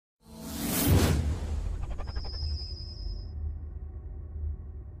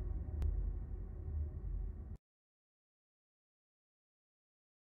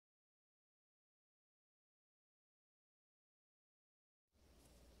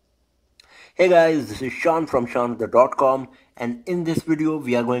Hey guys, this is Sean from sean.com, and in this video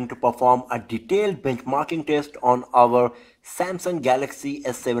we are going to perform a detailed benchmarking test on our Samsung Galaxy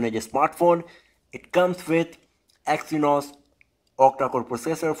S7 Edge smartphone. It comes with Exynos octa-core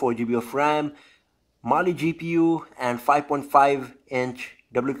processor, 4 GB of RAM, Mali GPU and 5.5-inch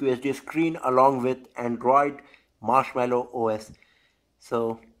WQHD screen along with Android Marshmallow OS.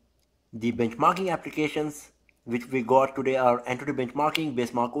 So the benchmarking applications which we got today are AnTuTu benchmarking,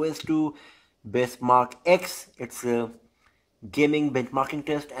 Basemark OS II, Basemark X, it's a gaming benchmarking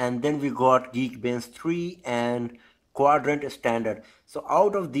test, and then we got GeekBench 3 and Quadrant Standard. So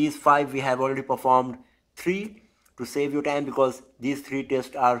out of these 5 we have already performed 3 to save you time, because these 3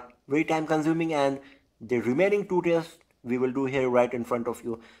 tests are very time consuming, and the remaining 2 tests we will do here right in front of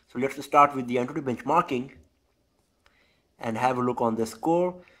you. So let's start with the AnTuTu benchmarking and have a look on the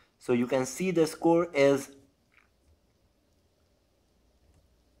score. So you can see the score is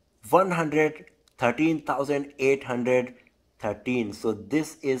 113,813. So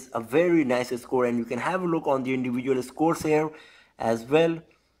this is a very nice score, and you can have a look on the individual scores here as well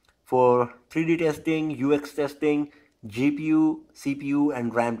for 3D testing, UX testing, GPU, CPU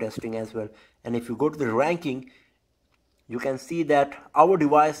and RAM testing as well. And if you go to the ranking, you can see that our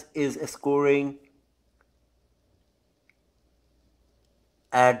device is scoring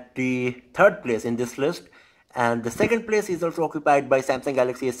at the 3rd place in this list, and the 2nd place is also occupied by Samsung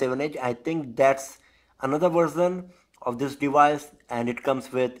Galaxy S7 Edge. I think that's another version of this device, and it comes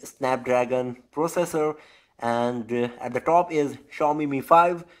with Snapdragon processor, and at the top is Xiaomi Mi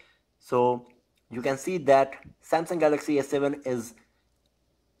 5. So you can see that Samsung Galaxy S7 is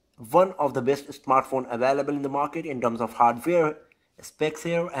one of the best smartphone available in the market in terms of hardware specs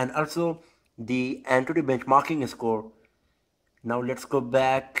here, and also the AnTuTu benchmarking score. Now let's go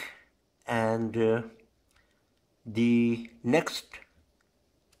back, and the next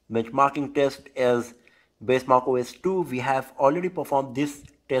benchmarking test is Basemark OS II. We have already performed this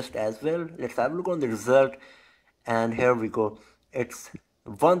test as well. Let's have a look on the result, and here we go. It's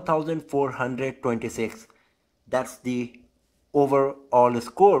 1426. That's the overall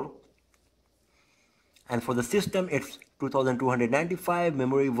score, and for the system it's 2295,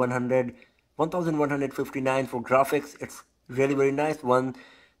 memory 1159, for graphics it's really very nice,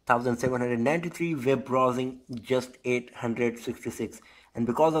 1793, web browsing just 866, and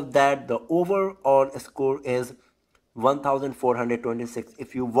because of that the overall score is 1426.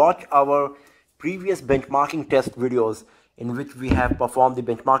 If you watch our previous benchmarking test videos in which we have performed the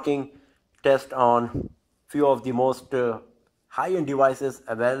benchmarking test on few of the most high-end devices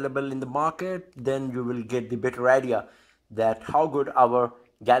available in the market, then you will get the better idea that how good our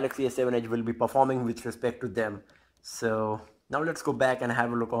Galaxy S7 Edge will be performing with respect to them. So now let's go back and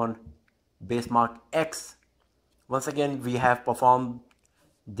have a look on Basemark X. Once again we have performed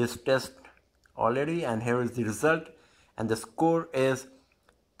this test already, and here is the result, and the score is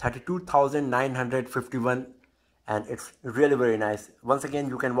 32,951, and it's really very nice. Once again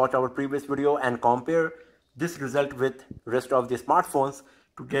you can watch our previous video and compare this result with rest of the smartphones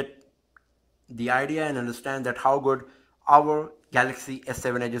to get the idea and understand that how good our Galaxy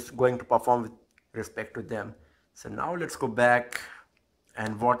S7 Edge is going to perform with respect to them. So now let's go back,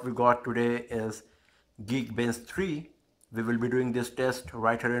 and what we got today is GeekBench 3. We will be doing this test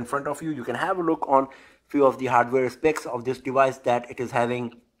right here in front of you. You can have a look on few of the hardware specs of this device, that it is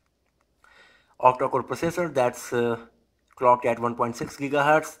having octa-core processor that's clocked at 1.6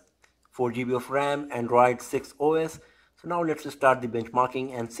 GHz, 4 GB of RAM, Android 6 OS. So now let's start the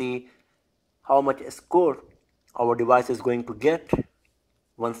benchmarking and see how much score our device is going to get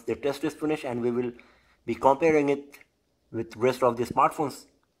once the test is finished, and we will be comparing it with rest of the smartphones.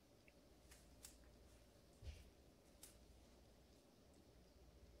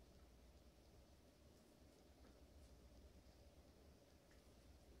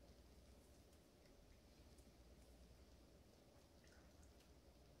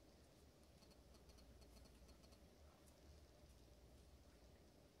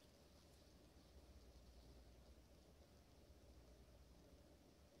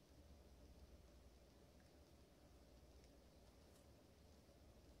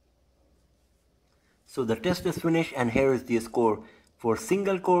 So the test is finished, and here is the score. For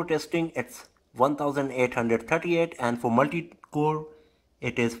single core testing it's 1838, and for multi-core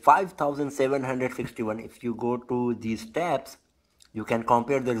it is 5761. If you go to these tabs you can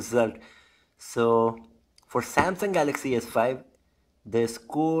compare the result. So for Samsung Galaxy S5 the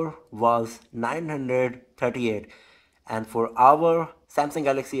score was 938, and for our Samsung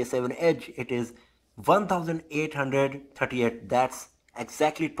Galaxy S7 Edge it is 1838. That's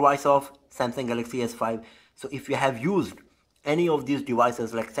exactly twice of Samsung Galaxy S5. So if you have used any of these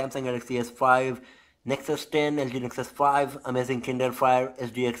devices like Samsung Galaxy S5, Nexus 10, LG Nexus 5, Amazing Kindle Fire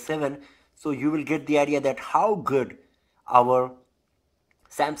SDX7. So you will get the idea that how good our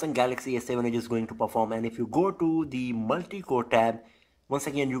Samsung Galaxy S7 Edge is going to perform. And if you go to the multi-core tab, once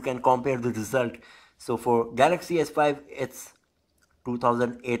again you can compare the result. So for Galaxy S5 it's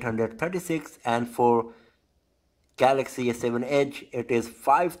 2836, and for Galaxy S7 Edge it is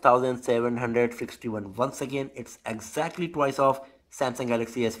 5761. Once again, it's exactly twice of Samsung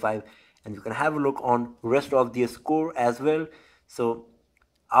Galaxy S5, and you can have a look on rest of the score as well. So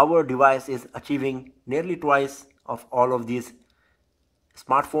our device is achieving nearly twice of all of these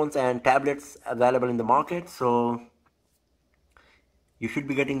smartphones and tablets available in the market. So you should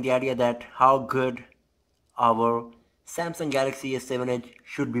be getting the idea that how good our Samsung Galaxy S7 Edge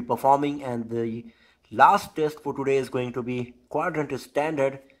should be performing. And the last test for today is going to be Quadrant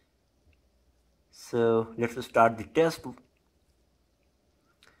Standard. So let's start the test.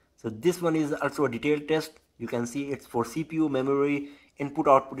 So this one is also a detailed test. You can see it's for CPU, memory, input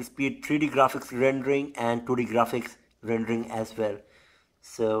output speed, 3D graphics rendering and 2D graphics rendering as well.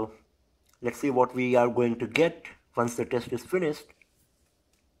 So let's see what we are going to get once the test is finished.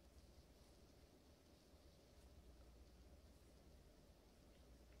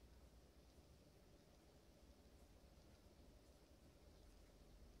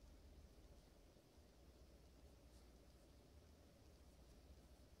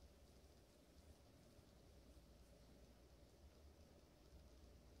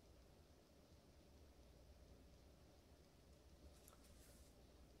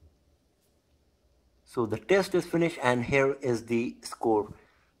 So the test is finished and here is the score.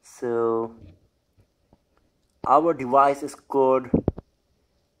 So our device scored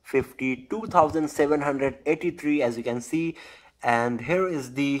 52,783 as you can see, and here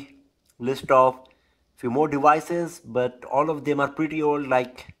is the list of few more devices, but all of them are pretty old,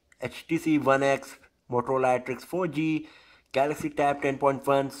 like HTC One X, Motorola Atrix 4G, Galaxy Tab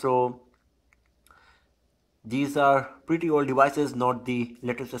 10.1. so these are pretty old devices, not the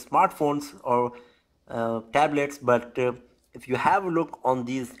latest smartphones or tablets. But if you have a look on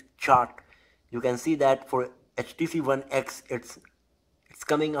these chart, you can see that for HTC One X it's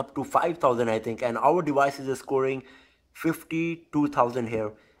coming up to 5,000 I think, and our device is scoring 52,000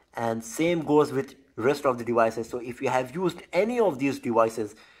 here, and same goes with rest of the devices. So if you have used any of these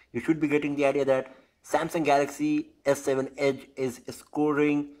devices, you should be getting the idea that Samsung Galaxy S7 Edge is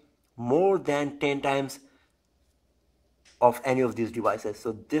scoring more than 10 times of any of these devices.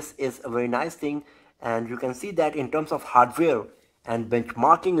 So this is a very nice thing, and you can see that in terms of hardware and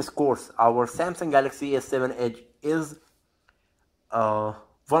benchmarking scores, our Samsung Galaxy S7 Edge is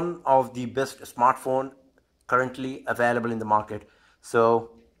one of the best smartphone currently available in the market.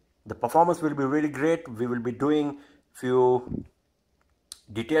 So the performance will be really great. We will be doing few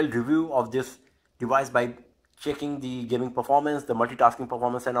detailed review of this device by checking the gaming performance, the multitasking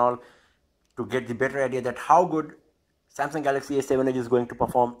performance and all, to get the better idea that how good Samsung Galaxy S7 Edge is going to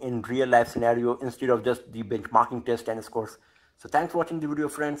perform in real life scenario instead of just the benchmarking test and scores. So thanks for watching the video,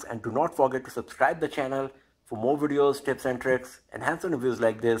 friends, and do not forget to subscribe the channel for more videos, tips and tricks, and hands-on reviews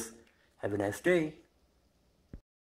like this. Have a nice day.